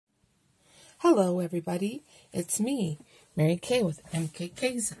Hello everybody, it's me, Mary Kay with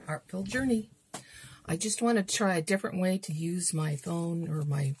MKK's Heartful Journey. I just want to try a different way to use my phone or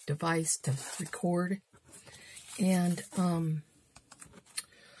my device to record. And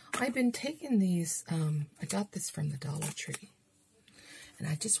I've been taking these, I got this from the Dollar Tree. And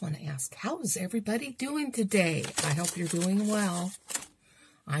I just want to ask, how is everybody doing today? I hope you're doing well.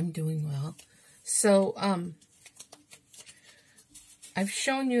 I'm doing well. So, I've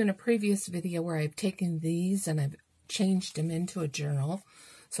shown you in a previous video where I've taken these and I've changed them into a journal.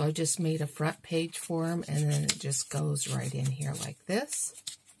 So I just made a front page for them, and then it just goes right in here like this.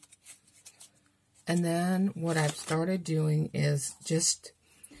 And then what I've started doing is just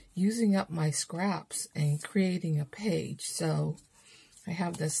using up my scraps and creating a page. So I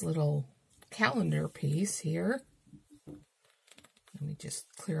have this little calendar piece here. Let me just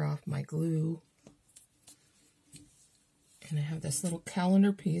clear off my glue. And I have this little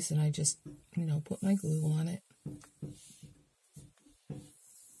calendar piece, and I just, put my glue on it.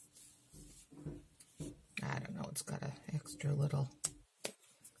 I don't know, it's got an extra little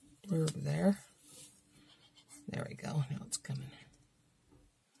blurb there. There we go, now it's coming.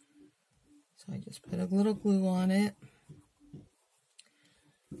 So I just put a little glue on it.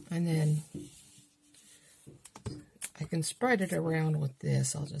 And then I can spread it around with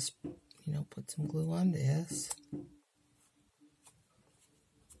this. I'll just, put some glue on this.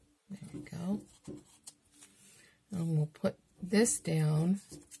 There we go. And we'll put this down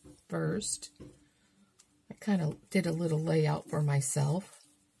first. I kind of did a little layout for myself.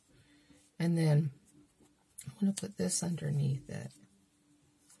 And then I'm going to put this underneath it.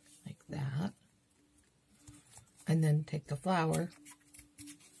 Like that. And then take the flower.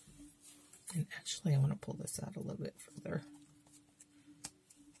 And actually I want to pull this out a little bit further.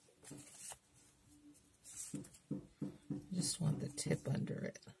 I just want the tip under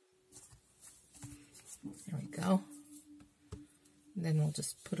it. There we go. And then we'll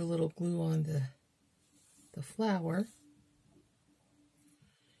just put a little glue on the flower.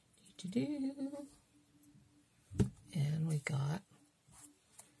 And we got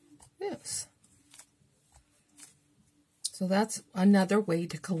this. So that's another way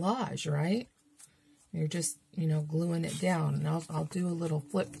to collage, right? You're just, gluing it down. And I'll do a little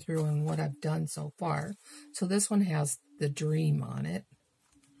flip through on what I've done so far. So this one has the dream on it.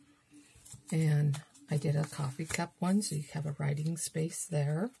 And I did a coffee cup one, so you have a writing space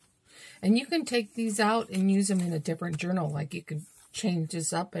there. And you can take these out and use them in a different journal. Like you can change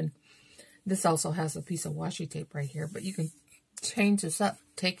this up, and this also has a piece of washi tape right here. But you can change this up,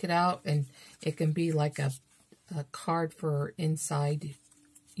 take it out, and it can be like a card for inside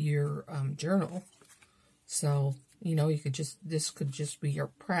your journal. So, you could this could just be your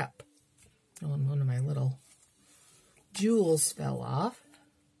prep. Oh, and one of my little jewels fell off.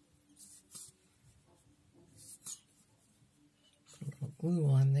 Put a little glue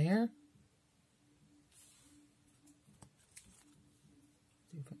on there.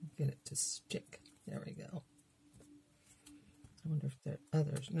 See if I can get it to stick. There we go. I wonder if there are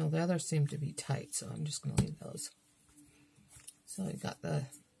others. No, the others seem to be tight, so I'm just going to leave those. So I got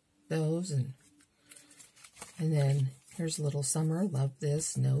those, and then here's a little summer. Love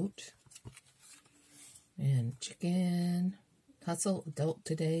this note. And chicken, hustle, adult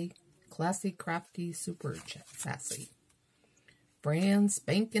today, classy, crafty, super sassy. Brand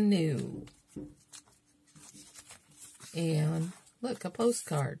spanking new. And look, a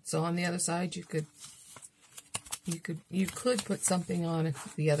postcard. So on the other side, you could put something on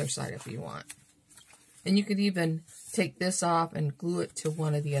the other side if you want. And you could even take this off and glue it to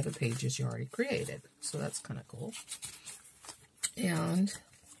one of the other pages you already created. So that's kind of cool. And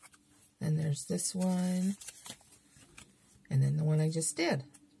then there's this one. And then the one I just did.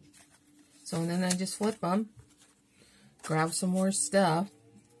 So and then I just flip them. Grab some more stuff.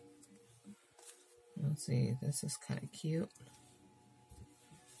 Let's see, this is kind of cute.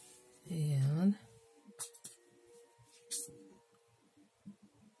 And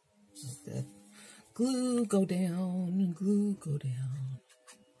let the glue go down, and glue go down.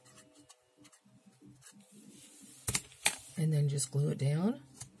 And then just glue it down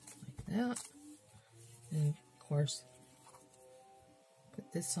like that. And of course,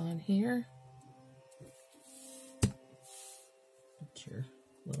 put this on here. Put your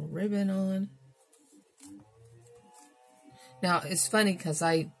little ribbon on. Now, it's funny because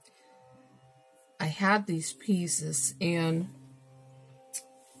I had these pieces in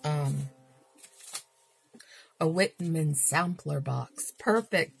a Whitman sampler box.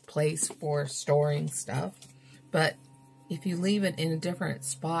 Perfect place for storing stuff. But if you leave it in a different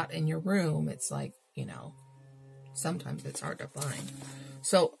spot in your room, it's like, sometimes it's hard to find.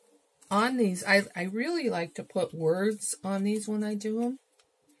 So on these, I really like to put words on these when I do them.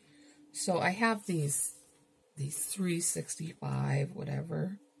 So I have these 365,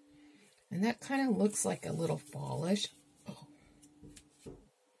 whatever. And that kind of looks like a little fallish. Oh.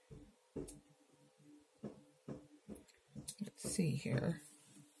 Let's see here.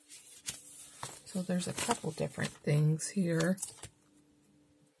 So there's a couple different things here.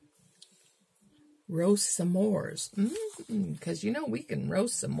 Roast s'mores. Because, you know, we can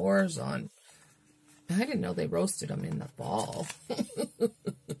roast s'mores on... I didn't know they roasted them in the fall. I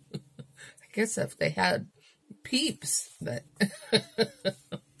guess if they had peeps, but...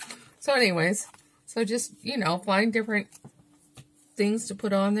 So anyways, so just, you know, find different things to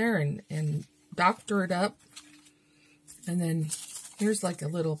put on there and doctor it up. And then here's like a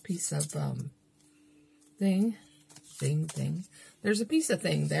little piece of thing. There's a piece of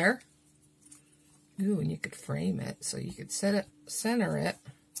thing there. Ooh, and you could frame it. So you could center it.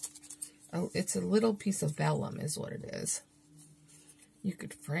 Oh, it's a little piece of vellum is what it is. You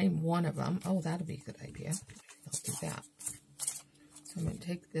could frame one of them. Oh, that'd be a good idea. I'll do that. So I'm going to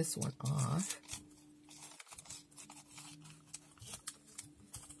take this one off.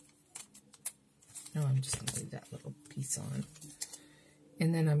 No, I'm just going to leave that little piece on.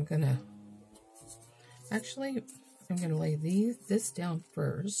 And then I'm going to, actually, I'm going to lay this down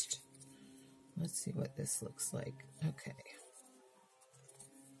first. Let's see what this looks like. Okay.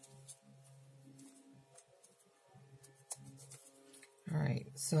 All right,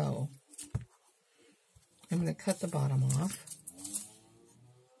 so I'm going to cut the bottom off.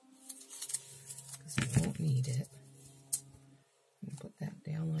 I won't need it. And put that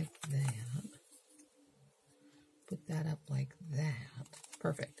down like that. Put that up like that.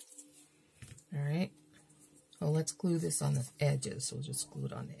 Perfect. All right. Well, let's glue this on the edges. We'll just glue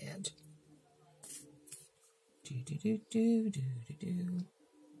it on the edge. Do.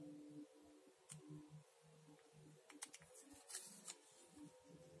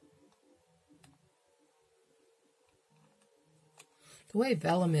 The way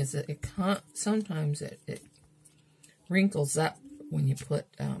vellum is, it can't, sometimes it wrinkles up when you put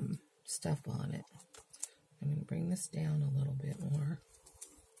stuff on it. I'm going to bring this down a little bit more.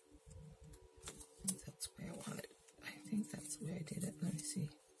 I think that's the way I want it. I think that's the way I did it. Let me see.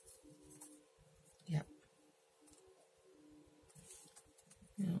 Yep.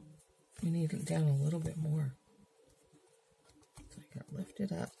 No, we need it down a little bit more. So I got to lift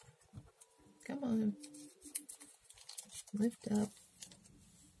it up. Come on. Lift up.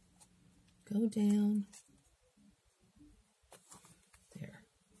 Go down. There.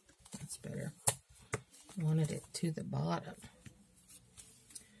 That's better. I wanted it to the bottom.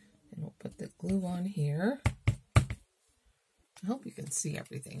 And we'll put the glue on here. I hope you can see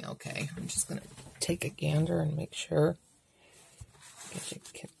everything okay. I'm just going to take a gander and make sure. Because you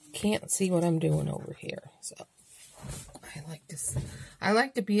can't see what I'm doing over here. So I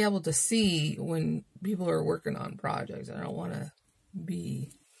like to be able to see when people are working on projects. I don't want to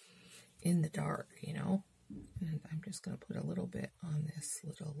be in the dark, you know. And I'm just going to put a little bit on this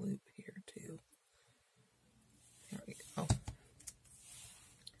little loop here too. There we go.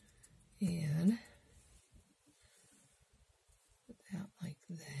 And put that like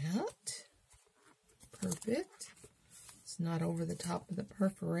that. Perfect. It's not over the top of the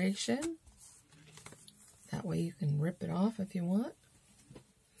perforation. That way you can rip it off if you want.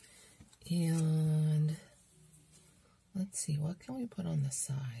 And let's see, what can we put on the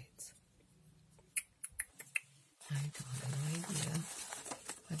sides? I got an idea.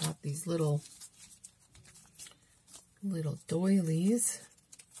 I got these little doilies.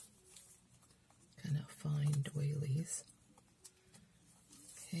 Kind of fine doilies.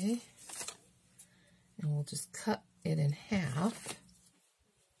 Okay. And we'll just cut it in half.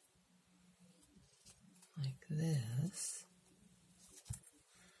 Like this.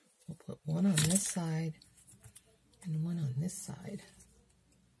 We'll put one on this side and one on this side.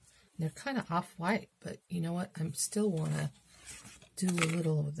 They're kind of off-white, but you know what? I still want to do a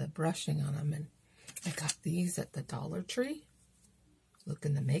little of the brushing on them. And I got these at the Dollar Tree. Look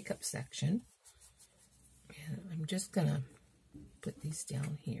in the makeup section. And I'm just going to put these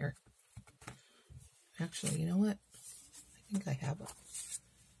down here. Actually, you know what? I think I have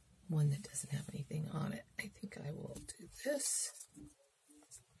one that doesn't have anything on it. I think I will do this.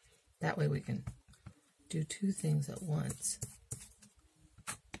 That way we can do two things at once.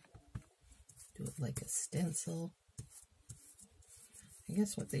 Do it like a stencil. I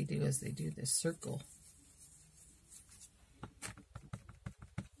guess what they do is they do this circle.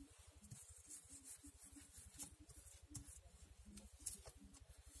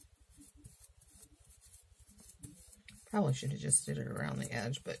 Probably should have just did it around the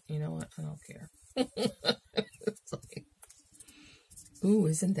edge, but you know what? I don't care. It's like, ooh,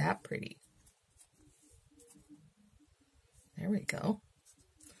 isn't that pretty? There we go.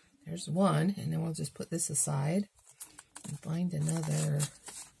 There's one, and then we'll just put this aside and find another.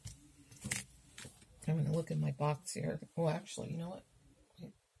 I'm going to look in my box here. Oh, actually, you know what?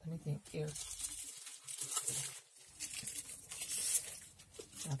 Wait, let me think here.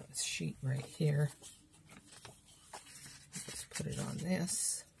 I have a sheet right here. Let's put it on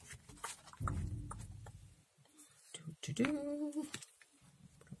this. Put a little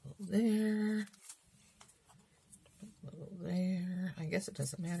there. Put a little there. I guess it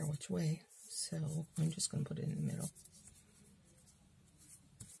doesn't matter which way, so I'm just going to put it in the middle.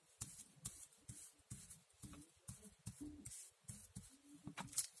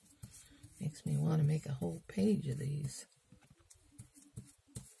 Makes me want to make a whole page of these.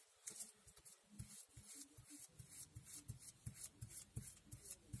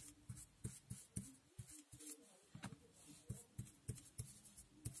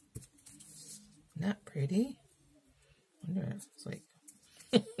 Not pretty. Wonder if it's like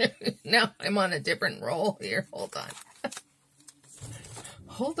now I'm on a different roll here. Hold on.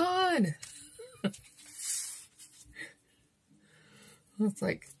 Hold on. It's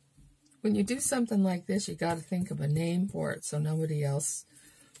like when you do something like this, you got to think of a name for it so nobody else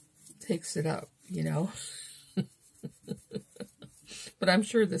takes it up, you know. But I'm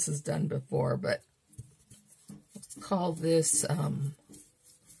sure this is done before, but let's call this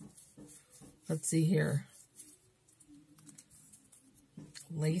let's see here.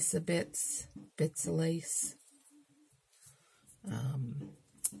 Lace a bits of lace.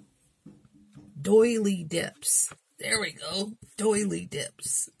 Doily dips. There we go. Doily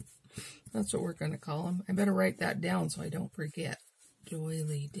dips. That's what we're going to call them. I better write that down so I don't forget.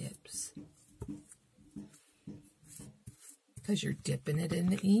 Doily dips. Because you're dipping it in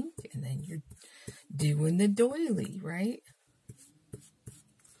the ink and then you're doing the doily, right?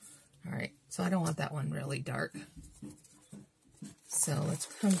 All right. So I don't want that one really dark. So let's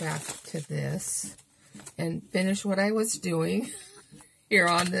come back to this and finish what I was doing here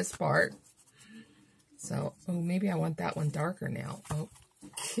on this part. So, oh, maybe I want that one darker now. Oh,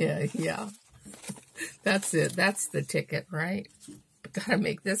 yeah. That's it. That's the ticket, right? But gotta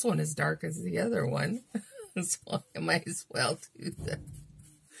make this one as dark as the other one. So I might as well do the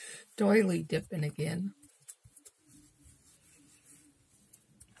doily dipping again.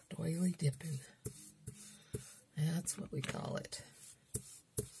 Doily dipping. That's what we call it.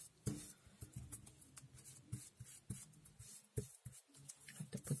 I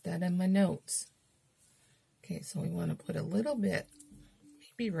have to put that in my notes. Okay, so we want to put a little bit,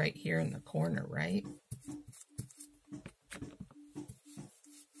 maybe right here in the corner, right?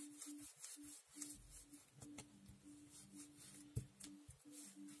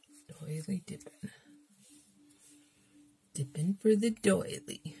 Doily dipping. Dipping for the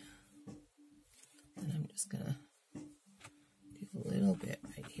doily. And I'm just going to do a little bit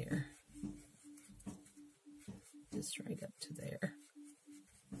right here. Just right up to there.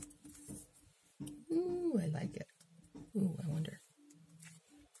 Ooh, I like it. Ooh, I wonder.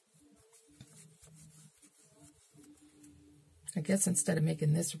 I guess instead of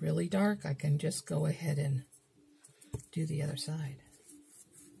making this really dark, I can just go ahead and do the other side.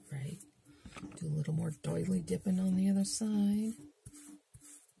 Right? Do a little more doily dipping on the other side.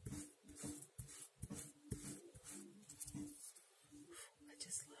 I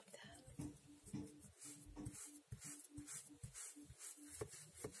just love that.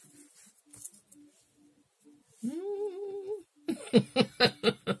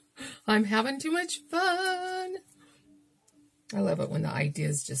 I'm having too much fun. I love it when the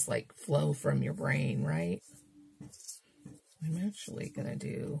ideas just like flow from your brain, right? I'm actually going to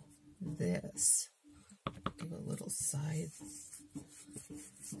do this. Do a little side.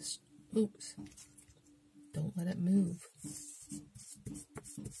 Oops. Don't let it move.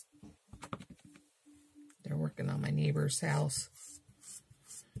 They're working on my neighbor's house.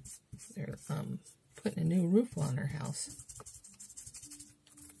 They're putting a new roof on her house.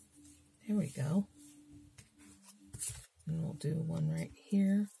 There we go. And we'll do one right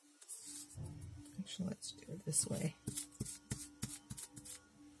here. Actually, let's do it this way.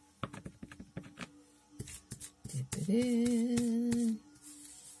 Dip it in.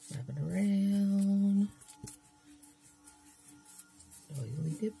 Wrap it around.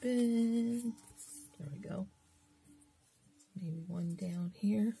 Doily dip in. There we go. Maybe one down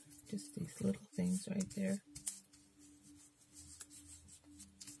here. Just these little things right there.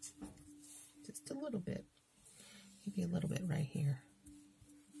 Just a little bit. Maybe a little bit right here.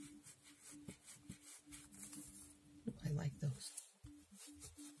 I I like those.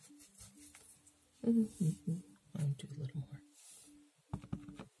 I'll do a little more.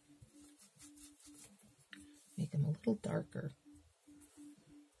 Make them a little darker.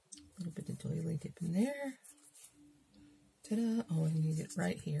 A little bit of doily dip in there. Ta-da! Oh, I need it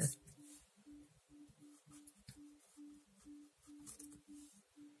right here.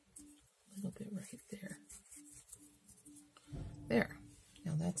 A little bit right there. There.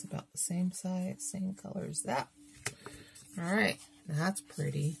 Now that's about the same size, same color as that. All right, that's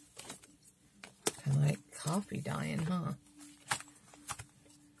pretty. Kind of like coffee dyeing, huh?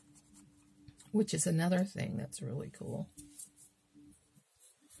 Which is another thing that's really cool.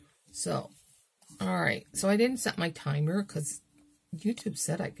 So, all right. So I didn't set my timer because YouTube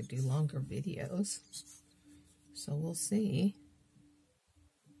said I could do longer videos. So we'll see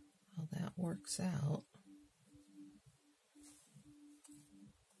how that works out.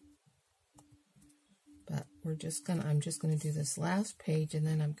 But I'm just gonna do this last page and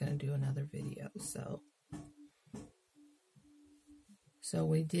then I'm gonna do another video. So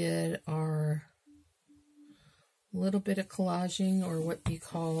we did our little bit of collaging, or what you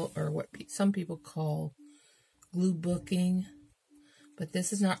call, or what some people call glue booking. But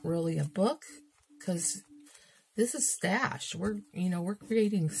this is not really a book because this is stash. We're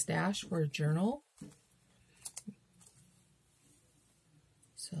creating stash for a journal.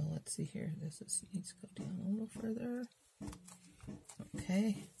 So let's see here. This needs to go down a little further.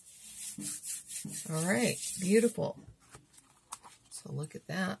 Okay. All right. Beautiful. So look at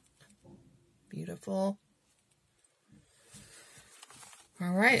that. Beautiful.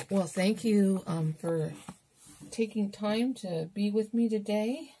 All right. Well, thank you for taking time to be with me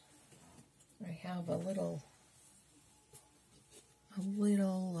today. I have a little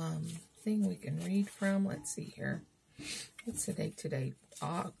thing we can read from. Let's see here. What's the date today?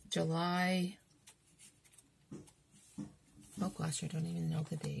 July. Oh gosh, I don't even know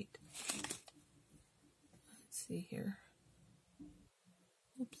the date. Let's see here.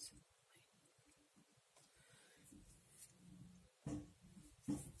 Oops.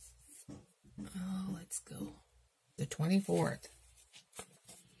 Oh, let's go. The 24th.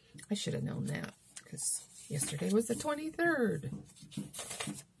 I should have known that because yesterday was the 23rd.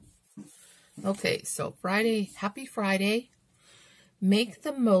 Okay, so Friday, happy Friday. Make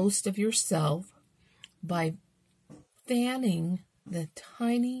the most of yourself by fanning the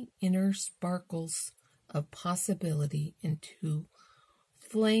tiny inner sparkles of possibility into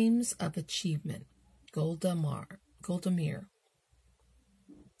flames of achievement. Golda Meir.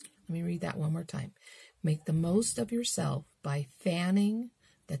 Let me read that one more time. Make the most of yourself by fanning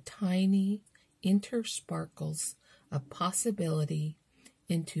the tiny inner sparkles of possibility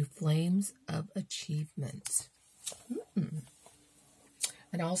into flames of achievement.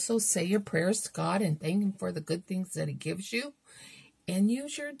 And also say your prayers to God and thank Him for the good things that He gives you. And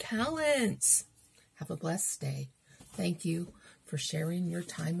use your talents. Have a blessed day. Thank you for sharing your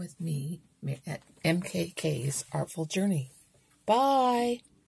time with me at MKK's Artful Journey. Bye.